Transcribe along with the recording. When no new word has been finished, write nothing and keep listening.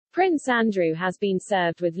Prince Andrew has been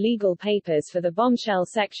served with legal papers for the bombshell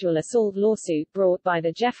sexual assault lawsuit brought by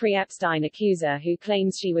the Jeffrey Epstein accuser who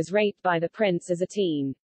claims she was raped by the prince as a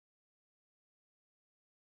teen.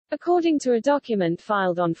 According to a document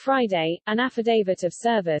filed on Friday, an affidavit of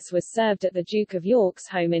service was served at the Duke of York's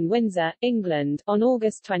home in Windsor, England, on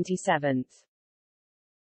August 27.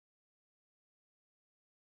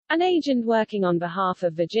 An agent working on behalf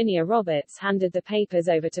of Virginia Roberts handed the papers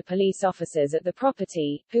over to police officers at the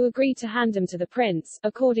property, who agreed to hand them to the prince,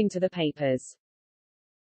 according to the papers.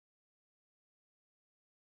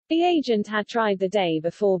 The agent had tried the day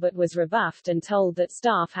before but was rebuffed and told that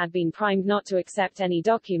staff had been primed not to accept any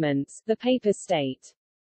documents, the papers state.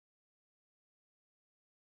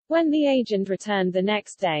 When the agent returned the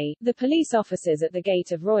next day, the police officers at the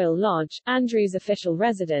gate of Royal Lodge, Andrew's official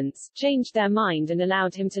residence, changed their mind and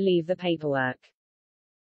allowed him to leave the paperwork.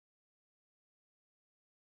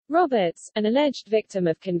 Roberts, an alleged victim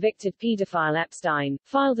of convicted pedophile Epstein,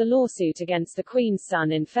 filed a lawsuit against the Queen's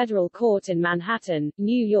son in federal court in Manhattan,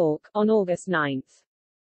 New York, on August 9.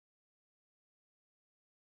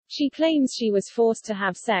 She claims she was forced to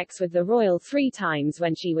have sex with the royal 3 times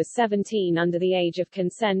when she was 17 under the age of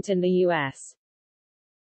consent in the U.S.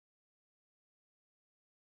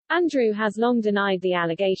 Andrew has long denied the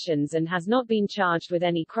allegations and has not been charged with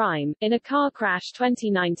any crime. In a car crash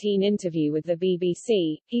 2019 interview with the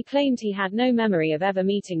BBC, he claimed he had no memory of ever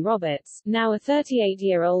meeting Roberts, now a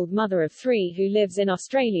 38-year-old mother of 3 who lives in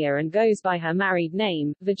Australia and goes by her married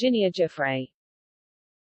name, Virginia Giuffre.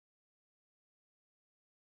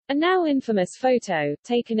 A now infamous photo,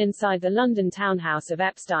 taken inside the London townhouse of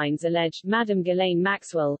Epstein's alleged Madame Ghislaine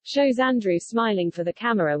Maxwell, shows Andrew smiling for the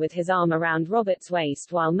camera with his arm around Roberts'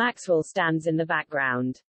 waist while Maxwell stands in the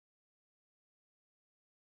background.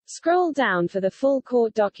 Scroll down for the full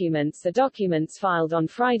court documents. The documents filed on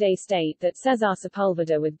Friday state that Cesar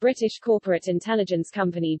Sepulveda with British corporate intelligence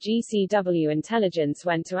company GCW Intelligence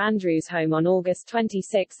went to Andrew's home on August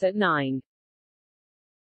 26 at 9:30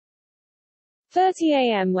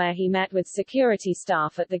 a.m. where he met with security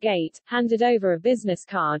staff at the gate, handed over a business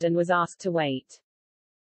card and was asked to wait.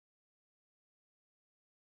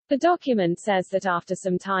 The document says that after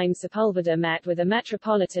some time Sepulveda met with a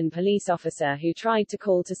Metropolitan Police officer who tried to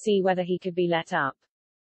call to see whether he could be let up.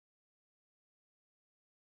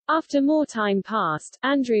 After more time passed,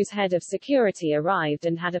 Andrew's head of security arrived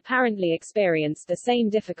and had apparently experienced the same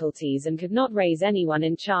difficulties and could not raise anyone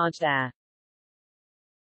in charge there.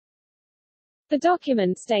 The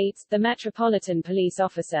document states, the Metropolitan Police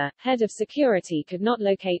officer, head of security could not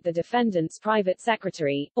locate the defendant's private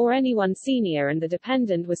secretary, or anyone senior, and the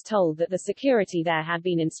dependent was told that the security there had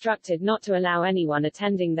been instructed not to allow anyone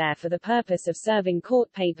attending there for the purpose of serving court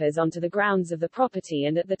papers onto the grounds of the property,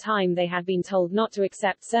 and at the time they had been told not to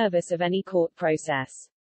accept service of any court process.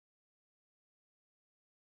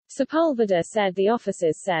 Sepulveda said the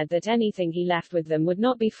officers said that anything he left with them would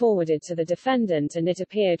not be forwarded to the defendant, and it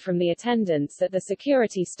appeared from the attendants that the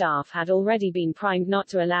security staff had already been primed not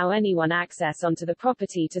to allow anyone access onto the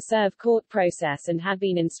property to serve court process and had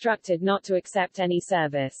been instructed not to accept any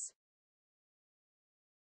service.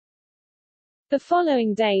 The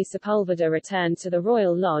following day Sepulveda returned to the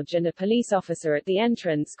Royal Lodge and a police officer at the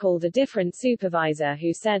entrance called a different supervisor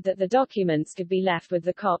who said that the documents could be left with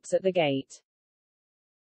the cops at the gate.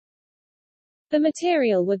 The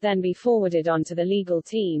material would then be forwarded on to the legal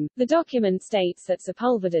team. The document states that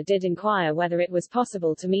Sepulveda did inquire whether it was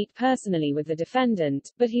possible to meet personally with the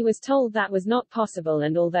defendant, but he was told that was not possible,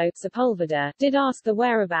 and although Sepulveda did ask the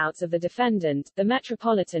whereabouts of the defendant, the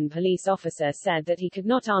Metropolitan Police officer said that he could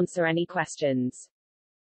not answer any questions.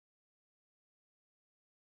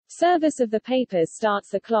 Service of the papers starts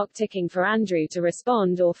the clock ticking for Andrew to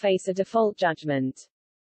respond or face a default judgment.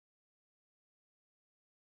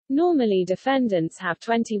 Normally defendants have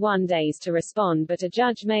 21 days to respond, but a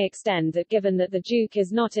judge may extend that given that the Duke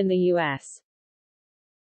is not in the U.S.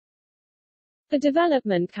 The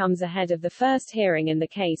development comes ahead of the first hearing in the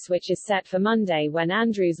case, which is set for Monday, when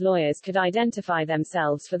Andrew's lawyers could identify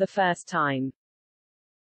themselves for the first time.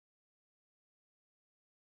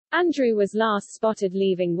 Andrew was last spotted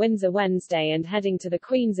leaving Windsor Wednesday and heading to the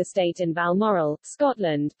Queen's estate in Balmoral,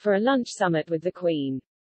 Scotland, for a lunch summit with the Queen.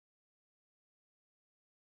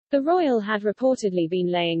 The royal had reportedly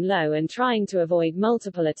been laying low and trying to avoid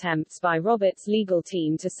multiple attempts by Roberts' legal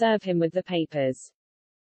team to serve him with the papers.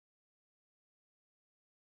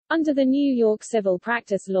 Under the New York Civil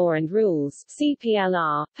Practice Law and Rules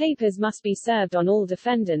 (CPLR), papers must be served on all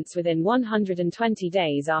defendants within 120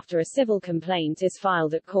 days after a civil complaint is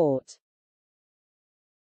filed at court.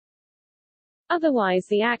 Otherwise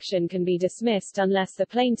the action can be dismissed unless the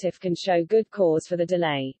plaintiff can show good cause for the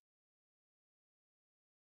delay.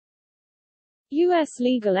 U.S.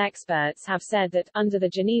 legal experts have said that, under the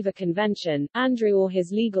Geneva Convention, Andrew or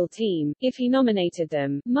his legal team, if he nominated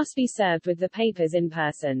them, must be served with the papers in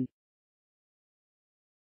person.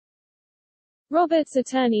 Roberts'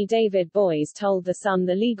 attorney David Boies told The Sun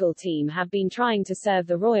the legal team have been trying to serve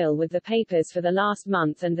the royal with the papers for the last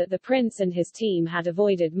month and that the prince and his team had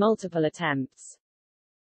avoided multiple attempts.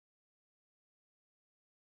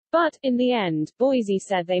 But, in the end, Boise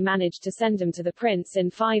said they managed to send them to the prince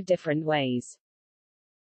in 5 different ways.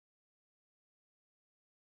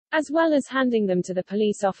 As well as handing them to the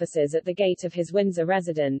police officers at the gate of his Windsor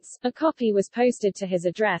residence, a copy was posted to his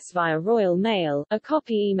address via Royal Mail, a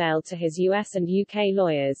copy emailed to his US and UK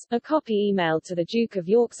lawyers, a copy emailed to the Duke of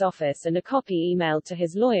York's office and a copy emailed to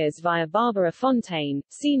his lawyers via Barbara Fontaine,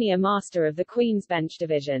 senior master of the Queen's Bench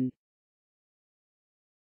Division.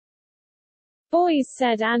 Boies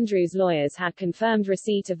said Andrew's lawyers had confirmed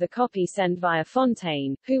receipt of the copy sent via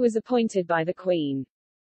Fontaine, who was appointed by the Queen.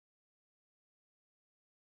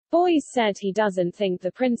 Boies said he doesn't think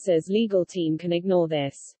the prince's legal team can ignore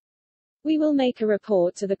this. We will make a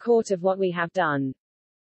report to the court of what we have done.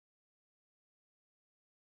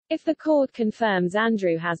 If the court confirms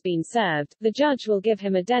Andrew has been served, the judge will give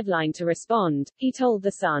him a deadline to respond, he told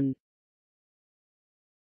The Sun.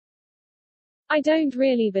 I don't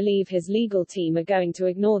really believe his legal team are going to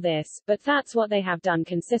ignore this, but that's what they have done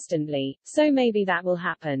consistently, so maybe that will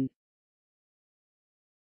happen.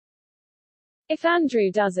 If Andrew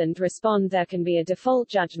doesn't respond, there can be a default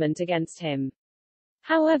judgment against him.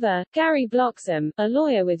 However, Gary Bloxham, a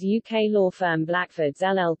lawyer with UK law firm Blackford's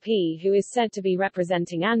LLP who is said to be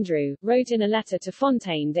representing Andrew, wrote in a letter to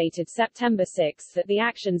Fontaine dated September 6 that the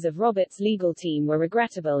actions of Roberts' legal team were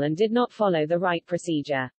regrettable and did not follow the right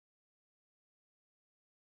procedure.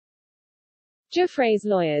 Giuffre's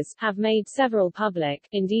lawyers have made several public,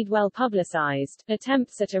 indeed well-publicized,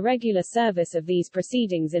 attempts at a regular service of these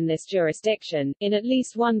proceedings in this jurisdiction, in at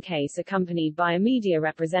least one case accompanied by a media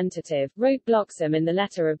representative, wrote Bloxham in the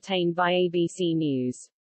letter obtained by ABC News.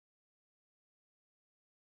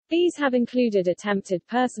 These have included attempted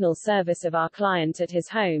personal service of our client at his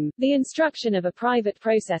home, the instruction of a private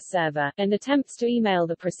process server, and attempts to email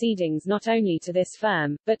the proceedings not only to this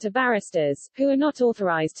firm, but to barristers, who are not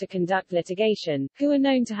authorized to conduct litigation, who are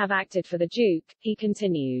known to have acted for the Duke, he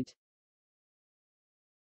continued.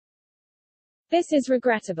 This is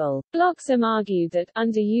regrettable. Bloxham argued that,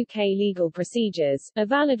 under UK legal procedures, a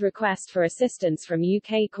valid request for assistance from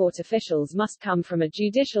UK court officials must come from a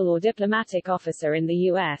judicial or diplomatic officer in the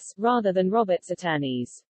US, rather than Roberts'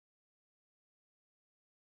 attorneys.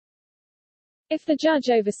 If the judge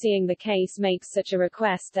overseeing the case makes such a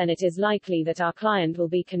request, then it is likely that our client will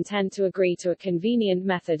be content to agree to a convenient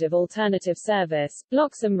method of alternative service,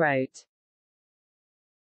 Bloxham wrote.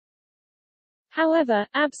 However,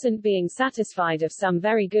 absent being satisfied of some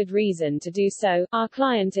very good reason to do so, our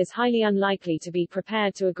client is highly unlikely to be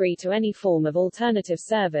prepared to agree to any form of alternative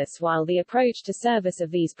service while the approach to service of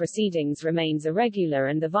these proceedings remains irregular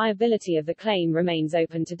and the viability of the claim remains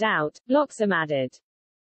open to doubt, Bloxham added.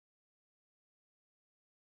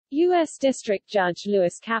 U.S. District Judge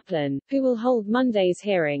Lewis Kaplan, who will hold Monday's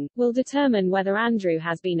hearing, will determine whether Andrew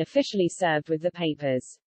has been officially served with the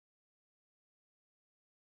papers.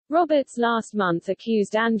 Roberts last month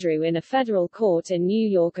accused Andrew in a federal court in New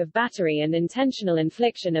York of battery and intentional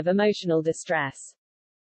infliction of emotional distress.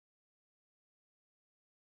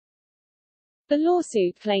 The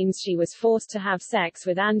lawsuit claims she was forced to have sex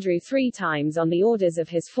with Andrew 3 times on the orders of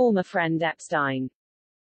his former friend Epstein.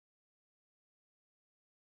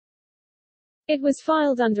 It was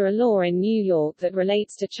filed under a law in New York that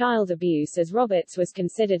relates to child abuse as Roberts was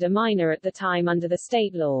considered a minor at the time under the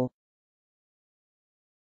state law.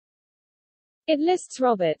 It lists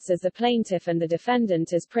Roberts as the plaintiff and the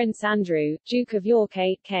defendant as Prince Andrew, Duke of York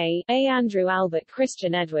A.K.A. Andrew Albert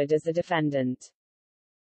Christian Edward as the defendant.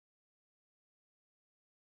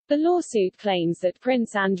 The lawsuit claims that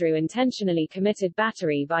Prince Andrew intentionally committed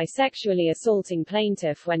battery by sexually assaulting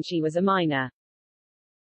plaintiff when she was a minor.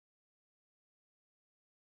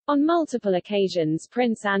 On multiple occasions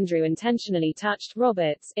Prince Andrew intentionally touched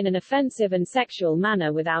Roberts, in an offensive and sexual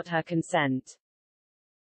manner without her consent.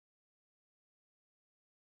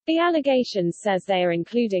 The allegations says they are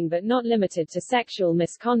including but not limited to sexual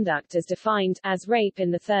misconduct as defined, as rape in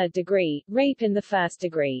the 3rd degree, rape in the 1st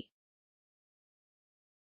degree.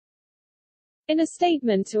 In a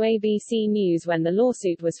statement to ABC News when the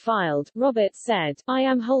lawsuit was filed, Roberts said, "I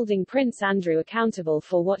am holding Prince Andrew accountable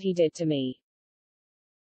for what he did to me."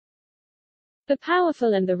 The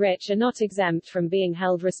powerful and the rich are not exempt from being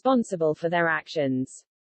held responsible for their actions.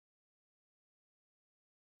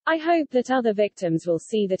 I hope that other victims will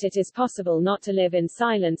see that it is possible not to live in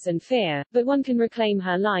silence and fear, but one can reclaim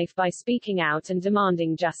her life by speaking out and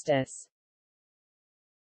demanding justice.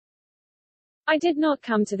 I did not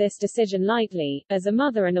come to this decision lightly. As a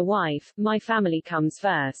mother and a wife, my family comes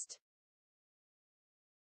first.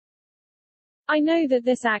 I know that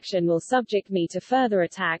this action will subject me to further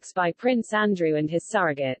attacks by Prince Andrew and his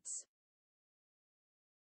surrogates.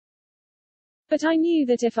 But I knew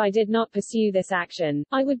that if I did not pursue this action,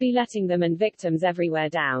 I would be letting them and victims everywhere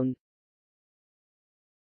down.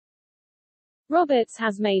 Roberts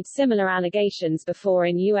has made similar allegations before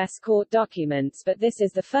in U.S. court documents, but this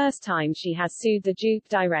is the first time she has sued the Duke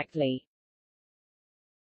directly.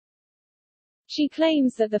 She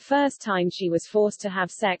claims that the first time she was forced to have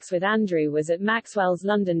sex with Andrew was at Maxwell's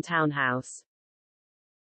London townhouse.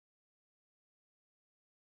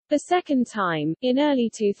 The second time, in early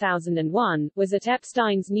 2001, was at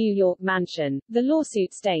Epstein's New York mansion. The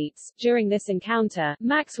lawsuit states, during this encounter,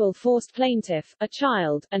 Maxwell forced plaintiff, a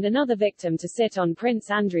child, and another victim to sit on Prince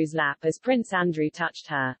Andrew's lap as Prince Andrew touched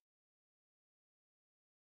her.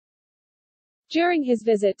 During his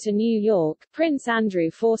visit to New York, Prince Andrew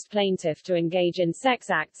forced plaintiff to engage in sex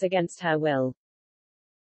acts against her will.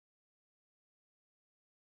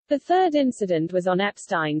 The third incident was on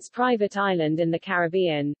Epstein's private island in the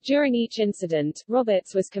Caribbean. During each incident,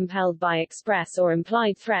 Roberts was compelled by express or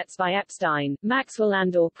implied threats by Epstein, Maxwell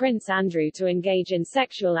and/or Prince Andrew to engage in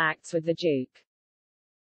sexual acts with the Duke.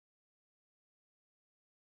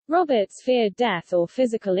 Roberts feared death or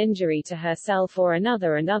physical injury to herself or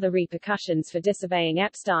another and other repercussions for disobeying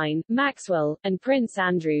Epstein, Maxwell, and Prince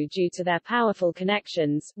Andrew due to their powerful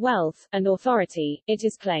connections, wealth, and authority, it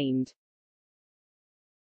is claimed.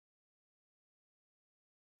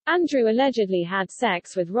 Andrew allegedly had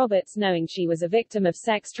sex with Roberts knowing she was a victim of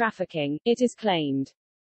sex trafficking, it is claimed.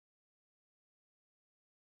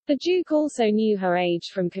 The Duke also knew her age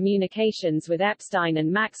from communications with Epstein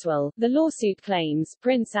and Maxwell. The lawsuit claims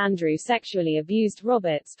Prince Andrew sexually abused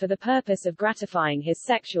Roberts for the purpose of gratifying his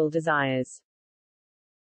sexual desires.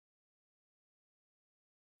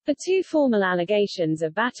 The two formal allegations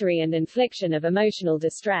of battery and infliction of emotional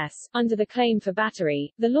distress. Under the claim for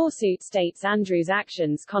battery, the lawsuit states Andrew's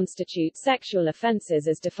actions constitute sexual offenses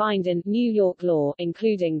as defined in New York law,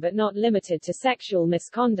 including but not limited to sexual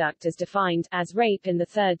misconduct as defined as rape in the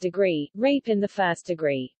third degree, rape in the first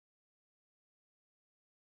degree.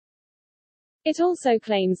 It also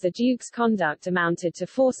claims the Duke's conduct amounted to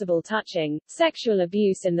forcible touching, sexual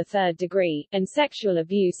abuse in the third degree, and sexual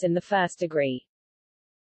abuse in the first degree.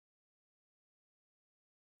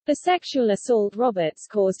 The sexual assault Roberts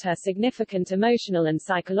caused her significant emotional and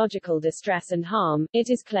psychological distress and harm, it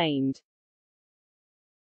is claimed.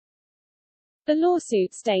 The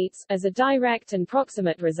lawsuit states, as a direct and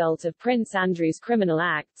proximate result of Prince Andrew's criminal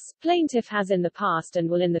acts, plaintiff has in the past and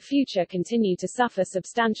will in the future continue to suffer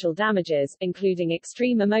substantial damages, including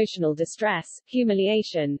extreme emotional distress,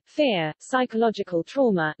 humiliation, fear, psychological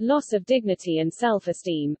trauma, loss of dignity and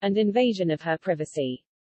self-esteem, and invasion of her privacy.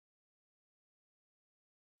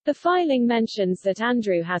 The filing mentions that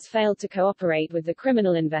Andrew has failed to cooperate with the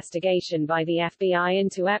criminal investigation by the FBI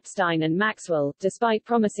into Epstein and Maxwell, despite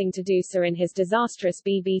promising to do so in his disastrous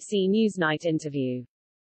BBC Newsnight interview.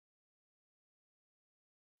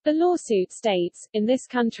 The lawsuit states, in this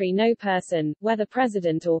country no person, whether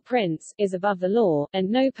president or prince, is above the law, and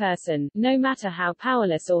no person, no matter how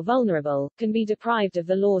powerless or vulnerable, can be deprived of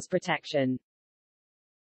the law's protection.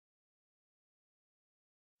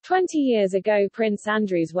 20 years ago Prince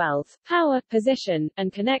Andrew's wealth, power, position,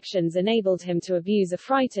 and connections enabled him to abuse a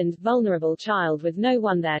frightened, vulnerable child with no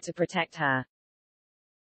one there to protect her.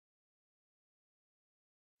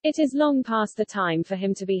 It is long past the time for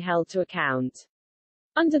him to be held to account.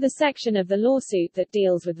 Under the section of the lawsuit that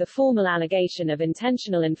deals with the formal allegation of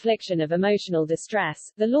intentional infliction of emotional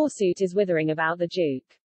distress, the lawsuit is withering about the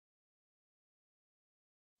Duke.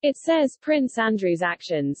 It says Prince Andrew's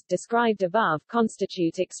actions, described above,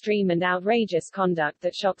 constitute extreme and outrageous conduct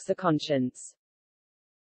that shocks the conscience.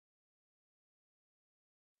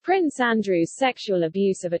 Prince Andrew's sexual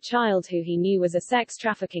abuse of a child who he knew was a sex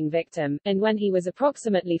trafficking victim, and when he was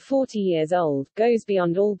approximately 40 years old, goes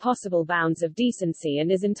beyond all possible bounds of decency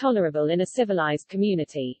and is intolerable in a civilized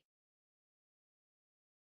community.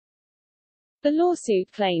 The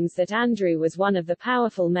lawsuit claims that Andrew was one of the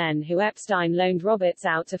powerful men who Epstein loaned Roberts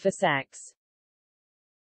out to for sex.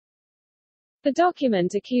 The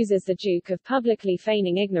document accuses the Duke of publicly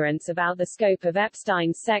feigning ignorance about the scope of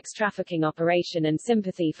Epstein's sex trafficking operation and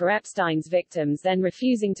sympathy for Epstein's victims, then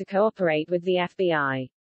refusing to cooperate with the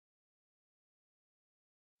FBI.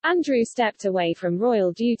 Andrew stepped away from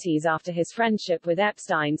royal duties after his friendship with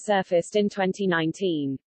Epstein surfaced in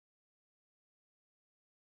 2019.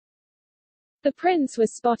 The prince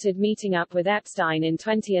was spotted meeting up with Epstein in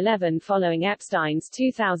 2011 following Epstein's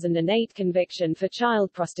 2008 conviction for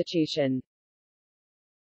child prostitution.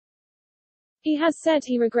 He has said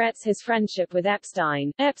he regrets his friendship with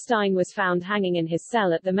Epstein. Epstein was found hanging in his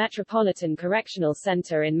cell at the Metropolitan Correctional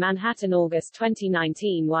Center in Manhattan August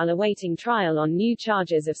 2019 while awaiting trial on new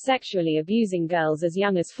charges of sexually abusing girls as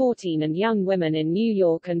young as 14 and young women in New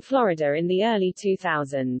York and Florida in the early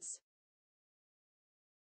 2000s.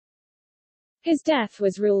 His death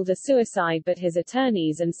was ruled a suicide, but his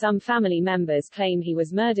attorneys and some family members claim he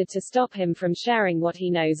was murdered to stop him from sharing what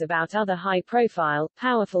he knows about other high-profile,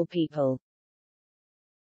 powerful people.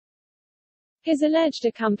 His alleged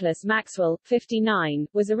accomplice Maxwell, 59,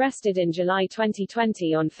 was arrested in July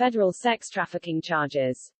 2020 on federal sex trafficking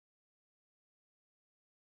charges.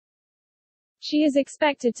 She is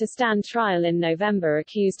expected to stand trial in November,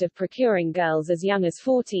 accused of procuring girls as young as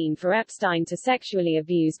 14 for Epstein to sexually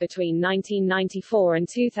abuse between 1994 and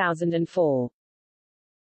 2004.